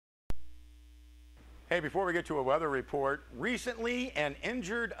Hey, before we get to a weather report, recently an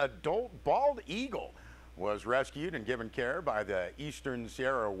injured adult bald eagle was rescued and given care by the Eastern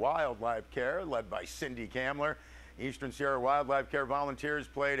Sierra Wildlife Care, led by Cindy Kamler. Eastern Sierra Wildlife Care volunteers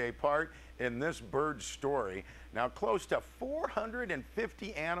played a part in this bird's story. Now, close to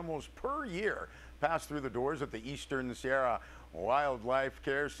 450 animals per year pass through the doors at the Eastern Sierra Wildlife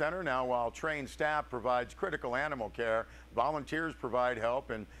Care Center. Now, while trained staff provides critical animal care, volunteers provide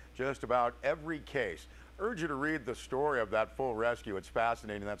help in just about every case. Urge you to read the story of that full rescue. It's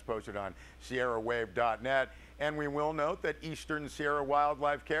fascinating. That's posted on sierrawave.net. And we will note that Eastern Sierra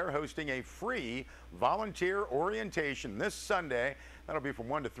Wildlife Care hosting a free volunteer orientation this Sunday. That'll be from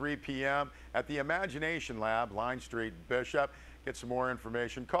 1 to 3 p.m. at the Imagination Lab, Line Street, Bishop. Get some more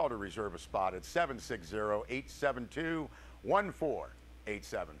information. Call to reserve a spot at 760-872-1487.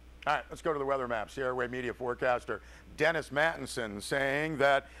 All right, let's go to the weather map. Sierra Wave media forecaster Dennis Mattinson saying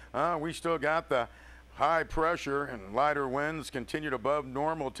that we still got the high pressure and lighter winds continued above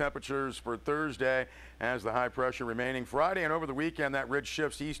normal temperatures for Thursday as the high pressure remaining Friday and over the weekend. That ridge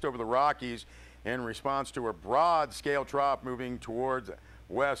shifts east over the Rockies in response to a broad scale trough moving towards the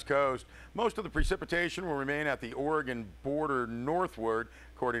west coast. Most of the precipitation will remain at the Oregon border northward,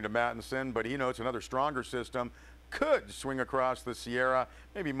 according to Mattinson, but he notes another stronger system could swing across the Sierra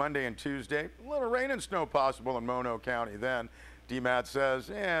maybe Monday and Tuesday. A little rain and snow possible in Mono County then. DMAT says,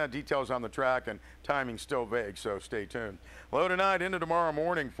 details on the track and timing still vague, so stay tuned. Low tonight into tomorrow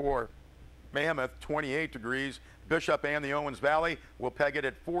morning for Mammoth, 28 degrees. Bishop and the Owens Valley will peg it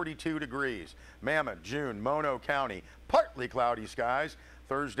at 42 degrees. Mammoth, June, Mono County, partly cloudy skies.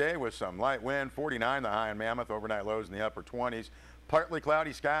 Thursday with some light wind, 49 the high in Mammoth, overnight lows in the upper 20s. Partly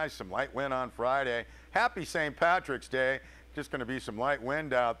cloudy skies, some light wind on Friday. Happy St. Patrick's Day. Just going to be some light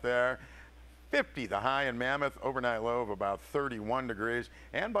wind out there. 50 the high in Mammoth, overnight low of about 31 degrees.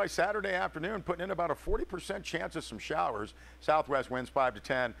 And by Saturday afternoon, putting in about a 40% chance of some showers. Southwest winds 5 to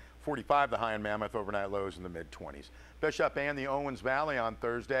 10, 45 the high in Mammoth, overnight lows in the mid-20s. Bishop and the Owens Valley on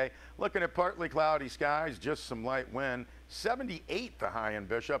Thursday, looking at partly cloudy skies, just some light wind. 78 the high in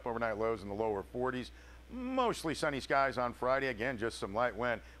Bishop, overnight lows in the lower 40s. Mostly sunny skies on Friday. Again, just some light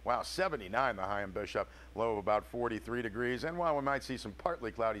wind. Wow, 79 the high in Bishop, low of about 43 degrees. And while we might see some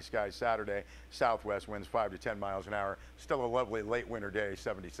partly cloudy skies Saturday, southwest winds 5 to 10 miles an hour. Still a lovely late winter day,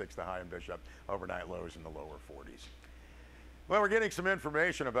 76 the high in Bishop, overnight lows in the lower 40s. Well, we're getting some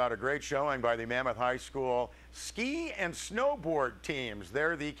information about a great showing by the Mammoth High School ski and snowboard teams.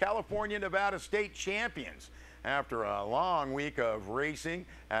 They're the California Nevada State champions after a long week of racing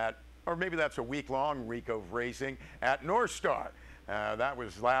or maybe that's a week-long week of racing at North Star. That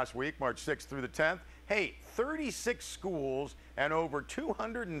was last week, March 6th through the 10th. Hey, 36 schools and over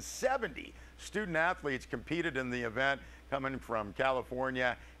 270 student athletes competed in the event, coming from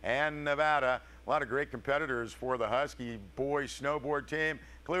California and Nevada. A lot of great competitors for the Husky boys snowboard team,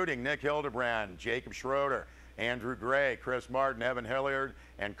 including Nick Hildebrand, Jacob Schroeder, Andrew Gray, Chris Martin, Evan Hilliard,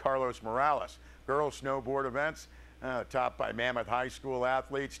 and Carlos Morales. Girls snowboard events, topped by Mammoth High School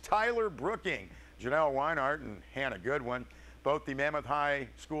athletes Tyler Brooking, Janelle Weinhardt, and Hannah Goodwin. Both the Mammoth High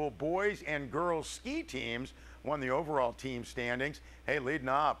School boys and girls ski teams won the overall team standings. Hey, leading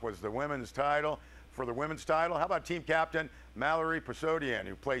off was the women's title. For the women's title, how about team captain Mallory Pasodian,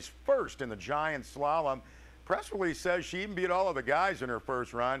 who placed first in the giant slalom. Press release says she even beat all of the guys in her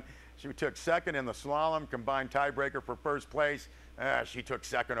first run. She took second in the slalom, combined tiebreaker for first place. She took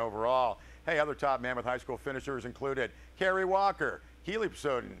second overall. Hey, other top Mammoth High School finishers included Carrie Walker, Keely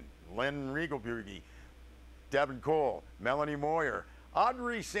Pasodian, Lynn Riegelbugi, Devin Cole, Melanie Moyer,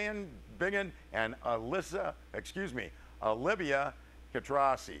 Audrey Sandbingen, and Olivia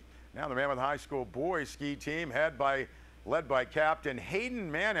Catrasi. Now the Mammoth High School boys ski team led by Captain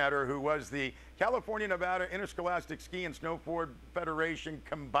Hayden Manetter, who was the California Nevada Interscholastic Ski and Snowboard Federation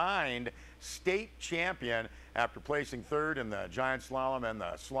combined state champion after placing third in the giant slalom and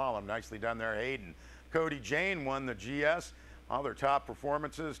the slalom. Nicely done there, Hayden. Cody Jane won the GS. All their top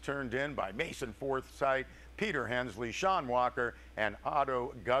performances turned in by Mason Forsythe, Peter Hensley, Sean Walker, and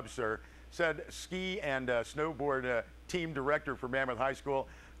Otto Gubser. Said ski and snowboard team director for Mammoth High School,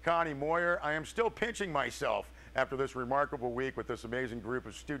 Connie Moyer, I am still pinching myself after this remarkable week with this amazing group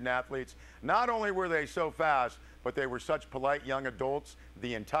of student athletes. Not only were they so fast, but they were such polite young adults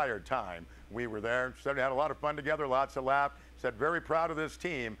the entire time we were there. Said we had a lot of fun together, lots of laughs. Said very proud of this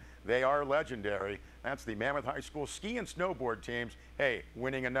team. They are legendary. That's the Mammoth High School ski and snowboard teams. Hey,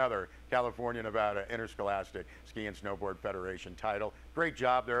 winning another California Nevada Interscholastic Ski and Snowboard Federation title. Great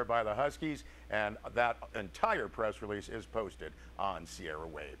job there by the Huskies, and that entire press release is posted on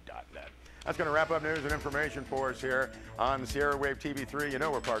sierrawave.net. That's going to wrap up news and information for us here on Sierra Wave TV3. You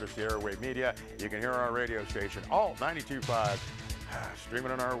know we're part of Sierra Wave Media. You can hear our radio station, Alt 92.5,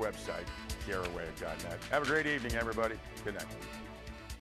 streaming on our website, sierrawave.net. Have a great evening, everybody. Good night.